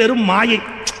பொம்பளைங்கிறது வெறும் மாயை.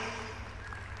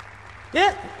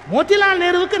 மோதிலால்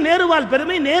நேருவுக்கு நேருவால்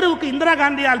பெருமை, நேருவுக்கு இந்திரா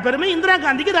காந்தியால் பெருமை, இந்திரா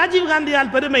காந்திக்கு ராஜீவ்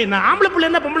காந்தியால் பெருமை. ஆம்பளை பிள்ளை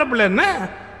என்ன பொம்பளை பிள்ளை என்ன?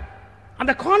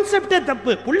 அந்த கான்செப்டே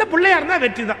தப்பு. பிள்ளையா இருந்தா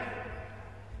வெற்றி தான்.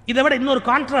 இதை விட இன்னொரு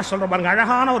கான்ட்ராஸ்ட் சொல்ற பாருங்க,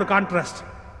 அழகான ஒரு கான்ட்ராஸ்ட்.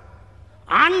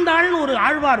 ஆண்டாள்னு ஒரு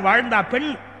ஆழ்வார் வாழ்ந்தா, பெண்.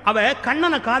 அவ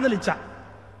கண்ணனை காதலிச்சா.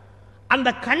 அந்த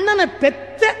கண்ணனை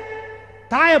பெத்த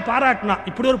தாயை பாராட்டினா,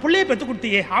 இப்படி ஒரு பிள்ளையை பெற்று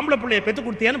கொடுத்தியே, ஆம்பளை பிள்ளையை பெற்று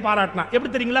கொடுத்தியேன்னு பாராட்டினா.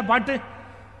 எப்படி தெரியுங்களா பாட்டு?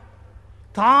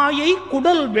 தாயை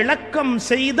குடல் விளக்கம்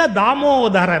செய்த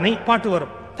தாமோதரனை பாட்டு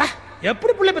வரும்.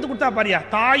 எப்படி பிள்ளை பெற்று கொடுத்தா பாரியா,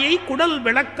 தாயை குடல்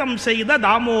விளக்கம் செய்த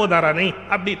தாமோதரனை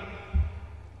அப்படி.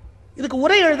 இதுக்கு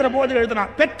உரை எழுதுற போது எழுதுனா,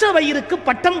 பெற்ற வயிறுக்கு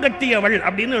பட்டம் கட்டியவள்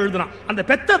அப்படின்னு எழுதுனான். அந்த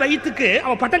பெற்ற வயிற்றுக்கு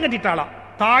அவ பட்டம் கட்டிட்டாளாம்.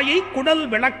 தாயை குடல்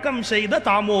விளக்கம் செய்த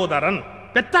தாமோதரன்.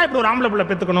 பெத்தா இப்படி ஒரு ஆம்பளை பிள்ளை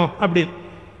பெத்துக்கணும் அப்படின்னு.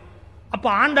 அப்ப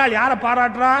ஆண்டாள் யாரை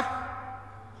பாராட்டுறா?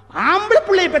 ஆம்பளை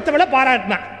பிள்ளையை பெத்தவளை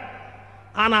பாராட்டினா.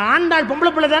 ஆனா ஆண்டாள்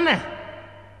பொம்பளை பிள்ளை தானே.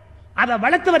 அதை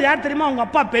வளர்த்தவர் யார் தெரியுமா? அவங்க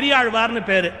அப்பா பெரியாழ்வார்னு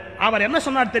பேரு. அவர் என்ன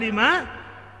சொன்னார் தெரியுமா?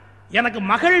 எனக்கு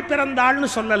மகள் பிறந்தாள்னு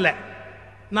சொல்லல,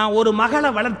 நான் ஒரு மகளை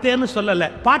வளர்த்தேன்னு சொல்லல.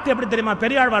 பாட்டு எப்படி தெரியுமா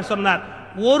பெரியாழ்வார் சொன்னார்?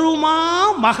 ஒரு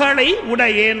மகளை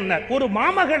உடையேன், ஒரு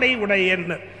மாமகளை உடையேன்.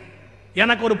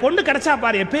 எனக்கு ஒரு பொண்ணு கிடைச்சா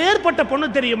பாரு, பேர்பட்ட பொண்ணு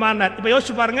தெரியுமா? இப்ப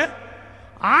யோசிச்சு பாருங்க.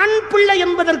 ஆண் பிள்ளை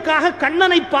என்பதற்காக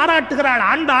கண்ணனை பாராட்டுகிறாள்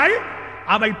ஆண்டாள்,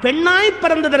 அவள் பெண்ணாய்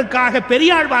பிறந்ததற்காக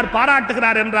பெரியாழ்வார்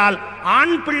பாராட்டுகிறார் என்றால்,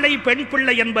 ஆண் பிள்ளை பெண்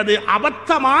பிள்ளை என்பது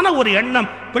அபத்தமான ஒரு எண்ணம்.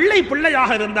 பிள்ளை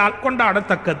பிள்ளையாக இருந்தால்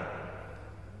கொண்டாடத்தக்கது.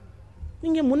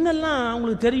 நீங்க முன்னெல்லாம்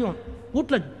உங்களுக்கு தெரியும்,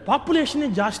 வீட்டில் பாப்புலேஷனே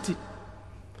ஜாஸ்தி.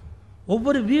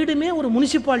 ஒவ்வொரு வீடுமே ஒரு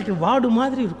முனிசிபாலிட்டி வார்டு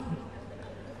மாதிரி இருக்கும்.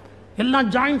 எல்லாம்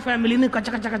ஜாயிண்ட் ஃபேமிலின்னு கச்ச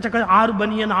கச்ச கச்ச 6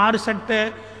 பனியன் 6 சட்டை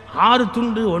 6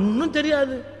 துண்டு, ஒன்றும்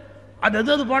தெரியாது.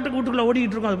 அது பாட்டுக்கு வீட்டுக்குள்ள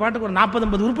ஓடிக்கிட்டு இருக்கும். அது பாட்டுக்கு ஒரு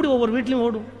 40-50 உருப்படி ஒவ்வொரு வீட்லையும்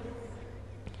ஓடும்.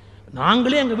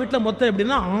 நாங்களே எங்கள் வீட்டில் மொத்தம்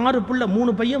எப்படின்னா 6 பிள்ளை,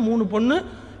 3 பையன் 3 பொண்ணு,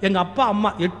 எங்கள் அப்பா அம்மா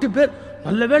 8 பேர்.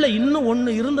 நல்ல வேளை இன்னும்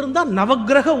ஒன்று இருந்திருந்தா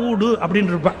நவக்கிரக ஊடு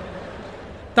அப்படின்னு இருப்பேன்.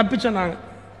 தப்பிச்சோம் நாங்கள்.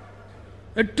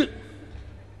 8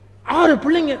 6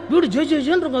 பிள்ளைங்க, வீடு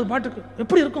ஜெயின்னு இருக்கும். அது பாட்டுக்கு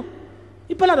எப்படி இருக்கும்?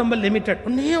 இப்போல்லாம் ரொம்ப லிமிட்டட்.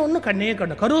 ஒன்னே ஒன்று கண்ணே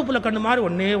கண்ணு, கருவேப்பிலை கண்ணு மாதிரி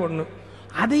ஒன்னே ஒன்று,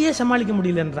 அதையே சமாளிக்க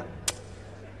முடியலன்றா.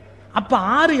 அப்போ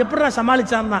 6 எப்படா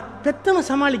சமாளிச்சான்னா, பெத்தவன்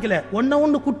சமாளிக்கல,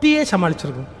 ஒன்று குட்டியே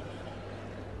சமாளிச்சிருக்கும்.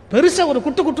 பெருசா ஒரு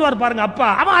குட்டுவார் பாருங்க அப்பா,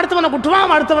 அவன் அடுத்தவனை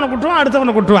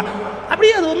குட்டுவான்.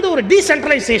 அப்படியே அது ஒரு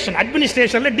டீசென்ட்ரலைசேஷன்,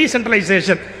 அட்மினிஸ்ட்ரேஷன்ல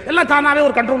டீசென்ட்ரலைசேஷன், எல்லாம் தானாவே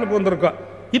ஒரு கண்ட்ரோலுக்கு வந்திருக்கும்.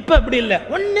 இப்போ அப்படி இல்லை,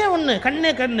 ஒன்னே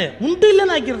கண்ணே கண்ணு உண்டு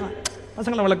இல்லைன்னு ஆக்கிடுறான்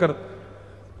பசங்களை வளர்க்குறது.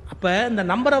 அப்போ இந்த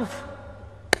நம்பர் ஆஃப்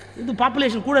இது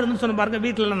பாப்புலேஷன் கூட இருந்துன்னு சொன்ன பாருங்க.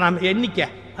 வீட்டில் நான் எண்ணிக்கை,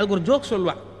 அதுக்கு ஒரு ஜோக்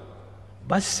சொல்லுவேன்.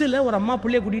 பஸ்ஸில் ஒரு அம்மா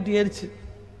பிள்ளைய கூட்டிகிட்டு ஏறிச்சு.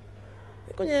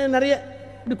 கொஞ்சம் நிறைய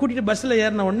இப்படி கூட்டிகிட்டு பஸ்ஸில்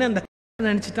ஏறின உடனே அந்த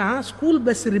நினச்சிட்டான் ஸ்கூல்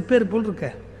பஸ் ரிப்பேர் போல் இருக்க.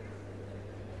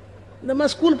 இந்த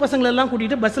மாதிரி ஸ்கூல் பசங்களெல்லாம்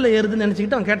கூட்டிகிட்டு பஸ்ஸில் ஏறுதுன்னு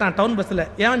நினச்சிக்கிட்டு அவன் கேட்டான் டவுன் பஸ்ஸில்,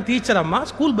 ஏன் டீச்சர் அம்மா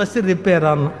ஸ்கூல் பஸ்ஸு ரிப்பேர்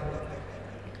ஆகணும்.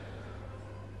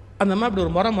 அந்த அம்மா இப்படி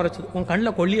ஒரு முறைச்சது, உன்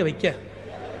கண்ணில் கொல்லிய வைக்க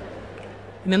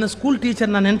என்ன ஸ்கூல்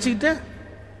டீச்சர் நான் நினச்சிக்கிட்டேன்,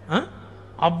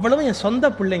 அவ்வளவு என் சொந்த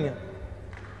பிள்ளைங்க.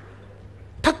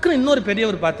 டக்குன்னு இன்னொரு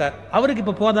பெரியவர் பார்த்தார், அவருக்கு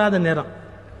இப்போ போதாத நேரம்,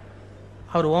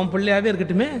 அவர் உன் பிள்ளையாவே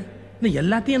இருக்கட்டுமே, இன்னும்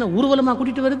எல்லாத்தையும் என்ன ஊர்வலமாக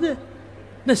கூட்டிகிட்டு வருது,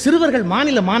 இந்த சிறுவர்கள்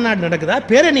மாநில மாநாடு நடக்குதா,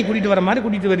 பேரணி கூட்டிகிட்டு வர மாதிரி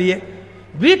கூட்டிகிட்டு வரியே,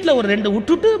 வீட்டில் ஒரு 2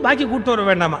 விட்டுட்டு பாக்கி கூப்பிட்டு வர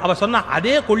வேண்டாமா? அவ சொன்னா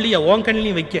அதே கொல்லிய உன்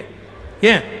கண்ணிலையும் வைக்க,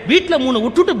 ஏன் வீட்டில் 3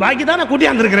 விட்டுட்டு பாக்கி தான் நான்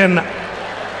கூட்டியாந்துருக்கிறேன்.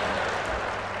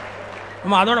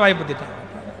 நம்ம அதோட வாய்ப்பத்திட்டான்.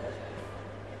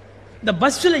 இந்த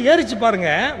பஸ்ஸில் ஏறிச்சு பாருங்க,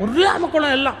 ஒரே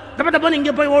அமக்குளம் எல்லாம் டப்பா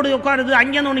இங்கே போய் ஓடி உட்காருது,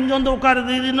 அங்கேன்னு ஒன்று இங்கே வந்து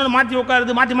உட்காருது, இது இன்னொன்று மாற்றி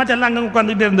உட்காருது, மாற்றி எல்லாம் அங்கே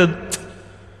உட்காந்துக்கிட்டே இருந்தது.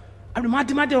 அப்படி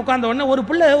மாற்றி உட்காந்த உடனே ஒரு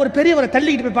பிள்ளை ஒரு பெரியவரை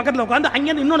தள்ளிக்கிட்டு போய் பக்கத்தில் உட்காந்து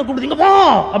அங்கேருந்து இன்னொன்று கூப்பிடுது, இங்கே போ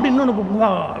அப்படி இன்னொன்று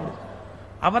கூப்பிடுவா. அப்படி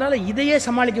அவரால் இதையே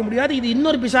சமாளிக்க முடியாது, இது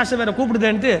இன்னொரு பிசாசை வேற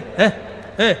கூப்பிடுதேன்ட்டு,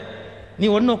 நீ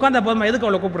ஒன்று உட்காந்தா போதுமா, எதுக்கு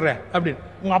அவளை கூப்பிடுற அப்படின்னு.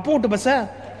 உங்கள் அப்பா விட்டு பஸ்ஸை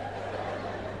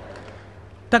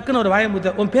டக்குன்னு ஒரு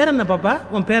வாயம்பூத்த, உன் பேர் என்ன பாப்பா,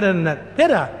 உன் பேர் என்ன,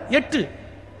 பேரா 8,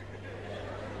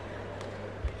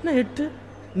 என்ன 8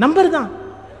 நம்பர் தான்,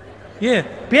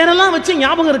 பேரெல்லாம் வச்சு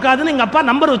ஞாபகம் இருக்காதுன்னு எங்க அப்பா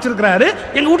நம்பர் வச்சிருக்கிறாரு,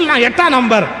 எங்க வீட்டுல நான் 8ஆம்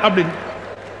நம்பர் அப்படின்னு.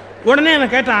 உடனே என்ன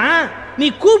கேட்டான், நீ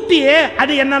கூப்பிட்டியே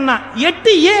அது என்னன்னா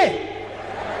 8A.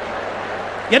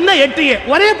 என்ன 8A?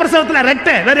 ஒரே பிரசவத்துல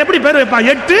ரெட்டை, வேற எப்படி பேர் வைப்பான்?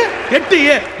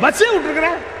 8A பஸ்ஸே விட்டுருக்கிற.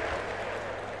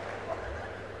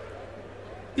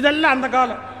 இதெல்லாம் அந்த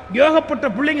காலம். யோகப்பட்ட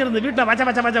பிள்ளைங்க இருந்து வீட்டில்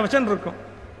வச்சன்னு இருக்கும்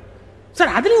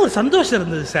சார். அதுலேயும் ஒரு சந்தோஷம்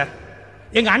இருந்தது சார்.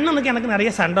 எங்கள் அண்ணனுக்கு எனக்கு நிறைய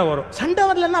சண்டை வரும். சண்டை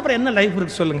வரலன்னா அப்புறம் என்ன லைஃப்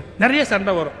இருக்கு சொல்லுங்க? நிறைய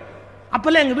சண்டை வரும்.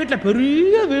 அப்போல்லாம் எங்கள் வீட்டில்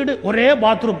பெரிய வீடு, ஒரே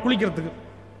பாத்ரூம்,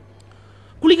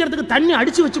 குளிக்கிறதுக்கு தண்ணி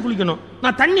அடித்து வச்சு குளிக்கணும்.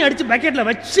 நான் தண்ணி அடித்து பக்கெட்டில்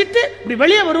வச்சுட்டு இப்படி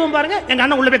வெளியே வருவோம் பாருங்க, எங்கள்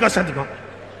அண்ணன் உள்ளே போய் கஷ்டத்துக்கும்.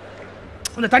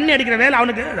 அந்த தண்ணி அடிக்கிற வேலை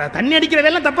அவனுக்கு, தண்ணி அடிக்கிற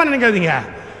வேலை தப்பாக நினைக்காதீங்க,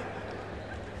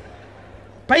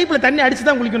 பைப்பில் தண்ணி அடித்து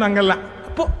தான் குளிக்கணும் அங்கெல்லாம்.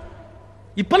 அப்போ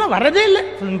இப்போல்லாம் வரதே இல்லை,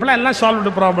 இப்போலாம் எல்லாம்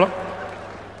சால்வ்டு ப்ராப்ளம்.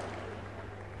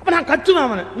 அப்போ நான் கத்துவேன்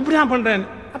அவனை, இப்படி நான் பண்ணுறேன்.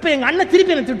 அப்போ எங்கள் அண்ணன்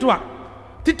திருப்பி என்னை திட்டுவான்.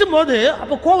 திட்டும்போது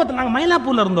அப்போ கோவத்தில், நாங்கள்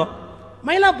மயிலாப்பூரில் இருந்தோம்.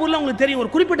 மயிலாப்பூரில் உங்களுக்கு தெரியும், ஒரு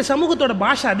குறிப்பிட்ட சமூகத்தோட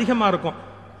பாஷை அதிகமாக இருக்கும்.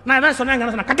 நான் எதாவது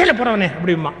சொன்னேன், கட்டையில் போகிறவனே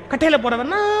அப்படிமா. கட்டையில்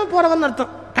போகிறவன் போகிறவன்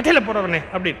அர்த்தம், கட்டையில் போகிறவனே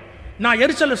அப்படின்னு. நான்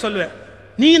எரிச்சல சொல்லுவேன்,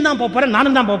 நீயும் தான் போற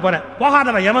நானும் தான் போறேன்,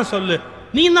 போகாதவன் எவன் சொல்லு,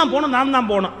 நீ தான் போகணும் நான் தான்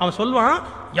போகணும். அவன் சொல்லுவான்,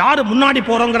 யாரு முன்னாடி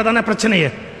போறோங்கிறதான பிரச்சனையே,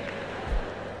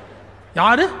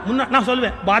 யாரு முன்னாடி. நான்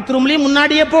சொல்லுவேன், பாத்ரூம்லயும்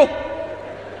முன்னாடியே போ.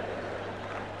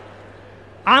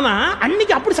 ஆனா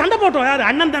அன்னைக்கு அப்படி சண்டை போட்டோம், யாரு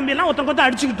அண்ணன் தம்பி எல்லாம் ஒருத்தன் கொத்த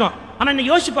அடிச்சுக்கிட்டோம். ஆனா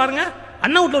இன்னைக்கு யோசிச்சு பாருங்க,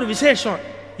 அண்ணன் வீட்டுல ஒரு விசேஷம்,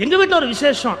 எங்க வீட்டுல ஒரு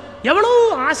விசேஷம், எவ்வளவு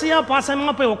ஆசையா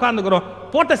பாசமா போய் உட்காந்துக்கிறோம்.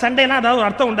 போட்ட சண்டையெல்லாம் ஏதாவது ஒரு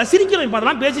அர்த்தம் உண்டா? சிரிக்கிறோம், இப்ப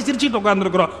அதெல்லாம் பேசி சிரிச்சுட்டு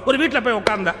உட்காந்துருக்கிறோம். ஒரு வீட்டுல போய்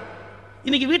உட்கார்ந்தா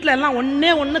இன்னைக்கு வீட்டுல எல்லாம்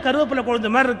ஒண்ணு கருவேப்பிலை கொழுந்த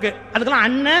மாதிரி இருக்கு. அதுக்கெல்லாம்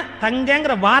அண்ணன்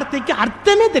தங்கங்கிற வார்த்தைக்கு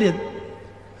அர்த்தமே தெரியாது.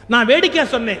 நான் வேடிக்கையா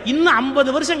சொன்னேன், இன்னும்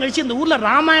 50 வருஷம் கழிச்சு இந்த ஊர்ல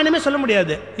ராமாயணமே சொல்ல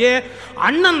முடியாது.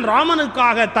 அண்ணன்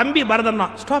ராமனுக்காக தம்பி பரதன்னா,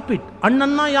 ஸ்டாப் இட்.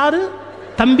 அண்ணன்னா யாரு,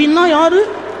 தம்பின்னா யாரு,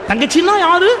 தங்கச்சின்னா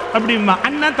யாரு அப்படிமா.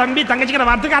 அண்ணன் தம்பி தங்கச்சிக்கிற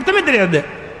வார்த்தைக்கு அர்த்தமே தெரியாது.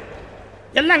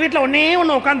 எல்லாம் வீட்டுல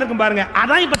ஒண்ணு உட்காந்துருக்கும் பாருங்க.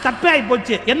 அதான் இப்ப தப்பாகி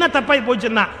போச்சு. என்ன தப்பாகி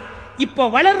போச்சுன்னா, இப்ப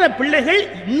வளர்ற பிள்ளைகள்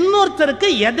இன்னொருத்தருக்கு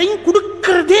எதையும்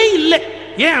கொடுக்கறதே இல்லை.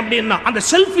 ஏன் அப்படின்னா, அந்த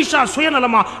செல்ஃபிஷா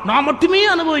சுயநலமா நான் மட்டுமே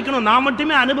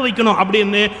அனுபவிக்கணும்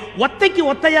அப்படின்னு ஒத்தைக்கு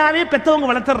ஒத்தையாவே பெத்தவங்க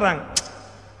வளர்த்துறாங்க.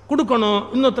 கொடுக்கணும்,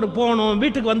 இன்னொருத்தருக்கு போகணும்,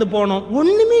 வீட்டுக்கு வந்து போகணும்,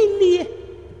 ஒண்ணுமே இல்லையே.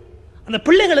 அந்த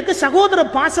பிள்ளைகளுக்கு சகோதர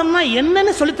பாசம்னா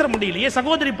என்னன்னு சொல்லித்தர முடியலையே,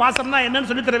 சகோதரி பாசம்னா என்னன்னு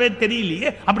சொல்லித்தரவே தெரியலையே.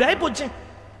 அப்படி ஆகி போச்சு.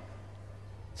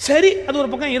 சரி, அது ஒரு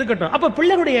பக்கம் இருக்கட்டும். அப்ப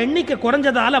பிள்ளைகளுடைய எண்ணிக்கை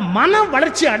குறைஞ்சதால மன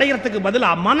வளர்ச்சி அடைகிறதுக்கு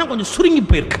பதிலாக மனம் கொஞ்சம் சுருங்கி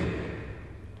போயிருக்கு.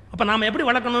 அப்ப நாம எப்படி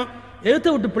வளர்க்கணும்? எழுத்து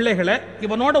விட்டு பிள்ளைகளை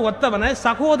இவனோட ஒத்தவனை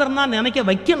சகோதரனா நினைக்க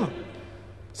வைக்கணும்,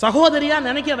 சகோதரியா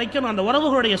நினைக்க வைக்கணும். அந்த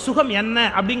உறவுகளுடைய சுகம் என்ன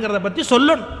அப்படிங்கிறத பத்தி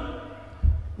சொல்லணும்.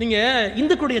 நீங்க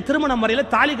இந்துக்களுடைய திருமண முறையில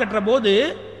தாலி கட்டுற போது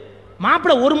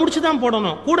மாப்பிள்ளை ஒரு முடிச்சு தான்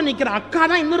போடணும், கூட நிக்கிற அக்கா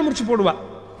தான் இன்னொரு முடிச்சு போடுவா.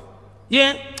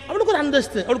 ஏன்? அவளுக்கு ஒரு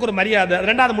அந்தஸ்து, அவளுக்கு ஒரு மரியாதை,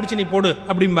 ரெண்டாவது முடிச்சு நீ போடு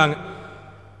அப்படிம்பாங்க.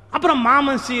 அப்புறம்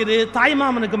மாமன் சீரு, தாய்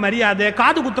மாமனுக்கு மரியாதை,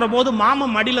 காது குத்துற போது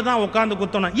மாமன் மடியில தான் உட்காந்து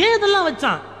குத்தணும். ஏன் இதெல்லாம்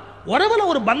வச்சான்? உறவுல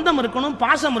ஒரு பந்தம் இருக்கணும்,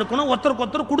 பாசம் இருக்கணும், ஒருத்தருக்கு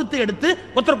ஒருத்தர் கொடுத்து எடுத்து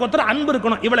ஒருத்தருக்கு ஒருத்தர் அன்பு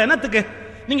இருக்கணும். இவ்வளவு என்னத்துக்கு?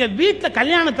 நீங்க வீட்டுல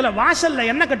கல்யாணத்துல வாசல்ல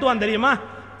என்ன கட்டுவான் தெரியுமா?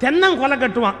 தென்னங்கொலை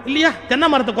கட்டுவான் இல்லையா? தென்னை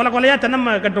மரத்தை கொலையா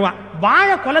தென்னை கட்டுவான்,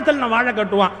 வாழை கொலத்தில் வாழை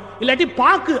கட்டுவான், இல்லாட்டி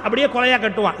பாக்கு அப்படியே கொலையா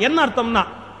கட்டுவான். என்ன அர்த்தம்னா,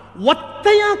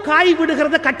 ஒத்தையா காய்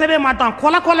விடுகிறத கட்டவே மாட்டான்,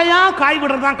 கொலையா காய்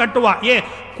விடுறதான் கட்டுவா.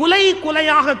 குலை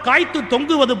குலையாக காய்த்து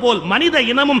தொங்குவது போல் மனித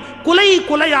இனமும்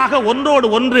குலையாக ஒன்றோடு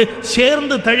ஒன்று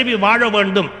சேர்ந்து தழுவி வாழ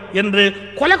வேண்டும் என்று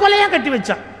கொலையா கட்டி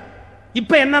வச்சான்.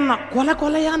 இப்ப என்னன்னா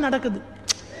கொலையா நடக்குது,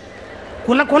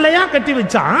 கொலையா கட்டி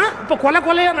வச்சான், இப்ப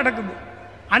கொலையா நடக்குது.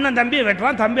 அண்ணன் தம்பியை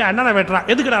வெட்டுறான், தம்பி அண்ணனை வெட்டுறான்.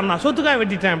 எதுக்குடா? சொத்துக்காக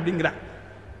வெட்டிட்டேன் அப்படிங்கிறான்.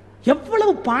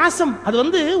 எவ்வளவு பாசம்! அது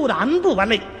ஒரு அன்பு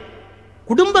வலை.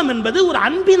 குடும்பம் என்பது ஒரு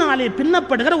அன்பினாலே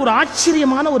பின்னப்படுகிற ஒரு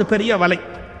ஆச்சரியமான ஒரு பெரிய வலை.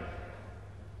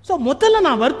 முதல்ல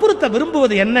நான் வற்புறுத்த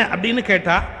விரும்புவது என்ன அப்படின்னு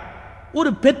கேட்டா, ஒரு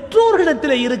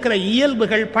பெற்றோர்களிடத்தில் இருக்கிற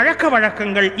இயல்புகள், பழக்க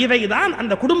வழக்கங்கள், இவைதான்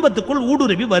அந்த குடும்பத்துக்குள்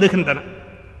ஊடுருவி வருகின்றன.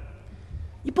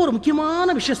 இப்போ ஒரு முக்கியமான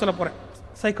விஷயம் சொல்ல போறேன்.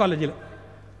 சைக்காலஜியில்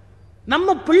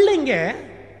நம்ம பிள்ளைங்க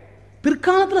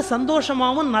பிற்காலத்தில்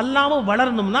சந்தோஷமாகவும் நல்லாவும்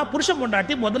வளரணும்னா புருஷன்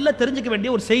பொண்டாட்டி முதல்ல தெரிஞ்சுக்க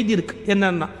வேண்டிய ஒரு செய்தி இருக்கு.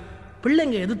 என்னன்னா,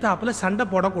 பிள்ளைங்க எதிர்த்தாப்புல சண்டை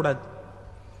போடக்கூடாது.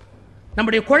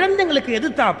 நம்முடைய குழந்தைங்களுக்கு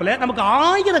எதிர்த்தாப்புல நமக்கு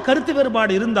 1000 கருத்து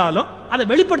வேறுபாடு இருந்தாலும் அதை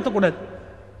வெளிப்படுத்தக்கூடாது.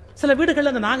 சில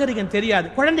வீடுகளில் அந்த நாகரிகம் தெரியாது,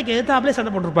 குழந்தைக்கு எதிர்த்தாப்புல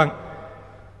சண்டை போட்டிருப்பாங்க.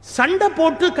 சண்டை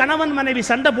போட்டு கணவன் மனைவி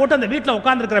சண்டை போட்டு அந்த வீட்டில்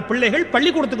உட்கார்ந்துருக்கிற பிள்ளைகள்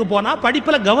பள்ளிக்கூடத்துக்கு போனா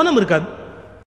படிப்புல கவனம் இருக்காது.